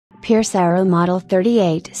Pierce Arrow Model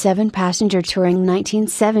 38 7-passenger touring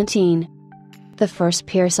 1917. The first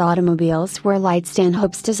Pierce automobiles were light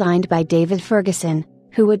Stanhopes designed by David Ferguson,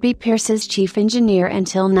 who would be Pierce's chief engineer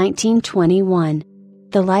until 1921.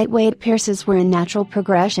 The lightweight Pierces were a natural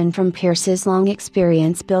progression from Pierce's long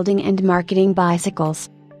experience building and marketing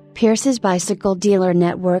bicycles. Pierce's bicycle dealer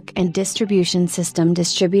network and distribution system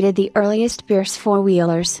distributed the earliest Pierce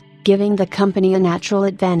four-wheelers, giving the company a natural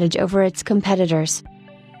advantage over its competitors.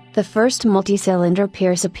 The first multi-cylinder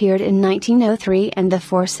Pierce appeared in 1903 and the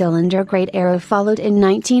four-cylinder Great Arrow followed in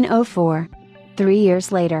 1904. 3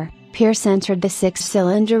 years later, Pierce entered the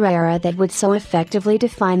six-cylinder era that would so effectively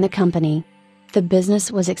define the company. The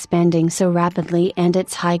business was expanding so rapidly and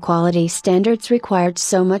its high-quality standards required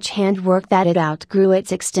so much handwork that it outgrew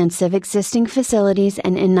its extensive existing facilities,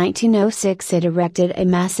 and in 1906 it erected a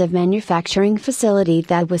massive manufacturing facility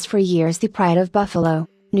that was for years the pride of Buffalo,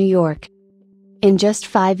 New York. In just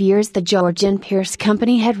 5 years the George N. Pierce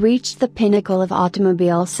Company had reached the pinnacle of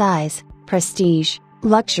automobile size, prestige,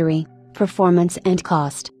 luxury, performance and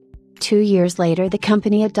cost. 2 years later the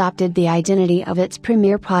company adopted the identity of its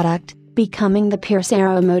premier product, becoming the Pierce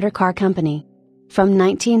Arrow Motor Car Company. From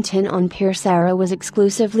 1910 on, Pierce Arrow was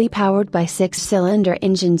exclusively powered by six-cylinder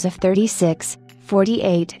engines of 36,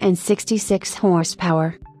 48 and 66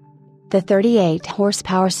 horsepower. The 38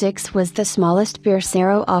 horsepower 6 was the smallest Pierce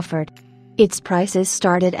Arrow offered. Its prices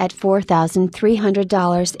started at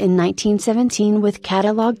 $4,300 in 1917 with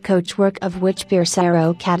catalog coachwork, of which Pierce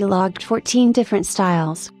Arrow cataloged 14 different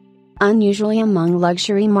styles. Unusually among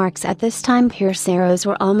luxury marques at this time, Pierce Arrows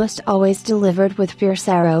were almost always delivered with Pierce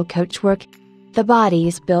Arrow coachwork. The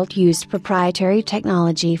bodies built used proprietary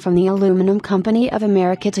technology from the Aluminum Company of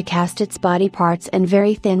America to cast its body parts, and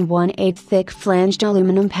very thin 1/8 thick flanged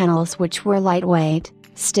aluminum panels which were lightweight,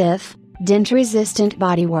 stiff, dent-resistant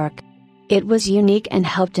bodywork. It was unique and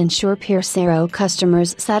helped ensure Pierce Arrow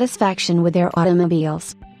customers' satisfaction with their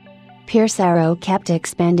automobiles. Pierce Arrow kept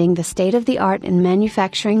expanding the state-of-the-art in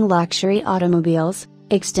manufacturing luxury automobiles,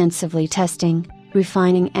 extensively testing,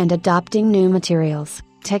 refining and adopting new materials,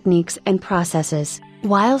 techniques and processes,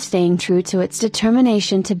 while staying true to its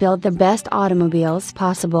determination to build the best automobiles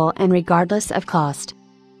possible and regardless of cost.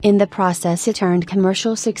 In the process it earned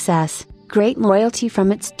commercial success, great loyalty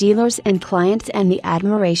from its dealers and clients, and the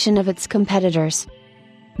admiration of its competitors.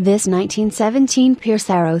 This 1917 Pierce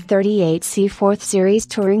Arrow 38C 4th Series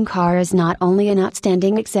touring car is not only an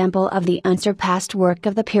outstanding example of the unsurpassed work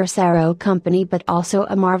of the Pierce Arrow Company but also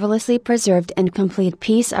a marvelously preserved and complete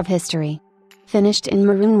piece of history. Finished in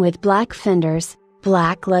maroon with black fenders,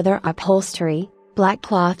 black leather upholstery, black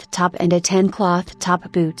cloth top and a tan cloth top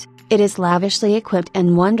boot, it is lavishly equipped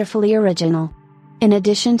and wonderfully original. In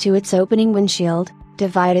addition to its opening windshield,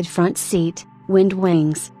 divided front seat, wind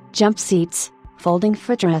wings, jump seats, folding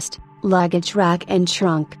footrest, luggage rack and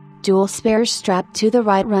trunk, dual spares strapped to the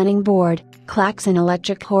right running board, klaxon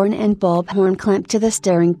electric horn and bulb horn clamped to the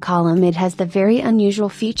steering column, it has the very unusual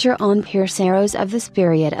feature on Pierce Arrows of this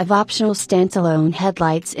period of optional standalone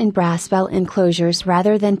headlights in brass bell enclosures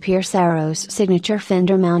rather than Pierce Arrow's signature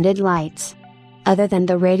fender mounted lights. Other than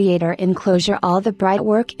the radiator enclosure, all the bright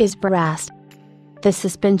work is brass. The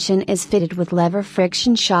suspension is fitted with lever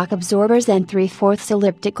friction shock absorbers and 3/4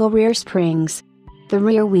 elliptical rear springs. The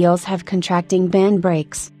rear wheels have contracting band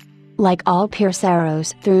brakes. Like all Pierce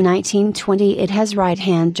Arrows through 1920, it has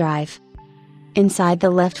right-hand drive. Inside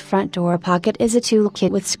the left front door pocket is a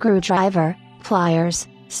toolkit with screwdriver, pliers,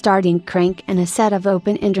 starting crank and a set of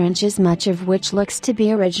open-end wrenches, much of which looks to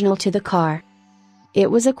be original to the car. It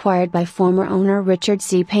was acquired by former owner Richard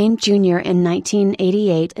C. Payne Jr. in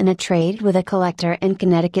 1988 in a trade with a collector in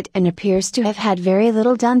Connecticut, and appears to have had very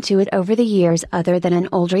little done to it over the years other than an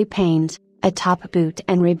old repaint, a top boot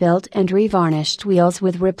and rebuilt and revarnished wheels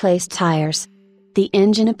with replaced tires. The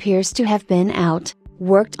engine appears to have been out,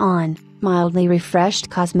 worked on, mildly refreshed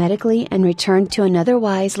cosmetically and returned to an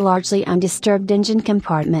otherwise largely undisturbed engine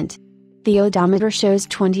compartment. The odometer shows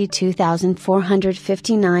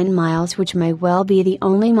 22,459 miles, which may well be the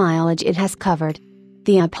only mileage it has covered.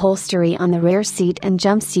 The upholstery on the rear seat and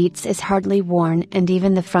jump seats is hardly worn, and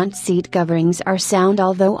even the front seat coverings are sound,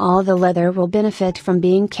 although all the leather will benefit from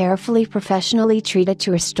being carefully professionally treated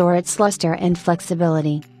to restore its luster and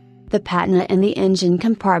flexibility. The patina in the engine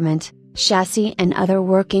compartment, chassis and other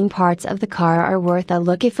working parts of the car are worth a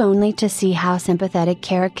look, if only to see how sympathetic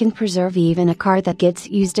care can preserve even a car that gets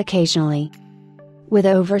used occasionally. With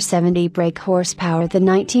over 70 brake horsepower, the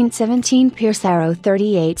 1917 Pierce Arrow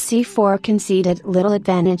 38C4 conceded little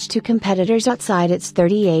advantage to competitors outside its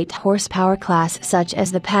 38 horsepower class, such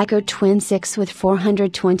as the Packard Twin 6 with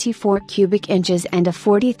 424 cubic inches and a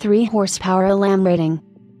 43 horsepower Elam rating.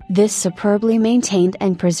 This superbly maintained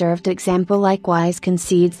and preserved example likewise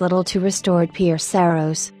concedes little to restored Pierce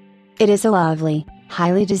Arrows. It is a lovely,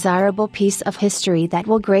 highly desirable piece of history that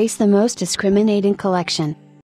will grace the most discriminating collection.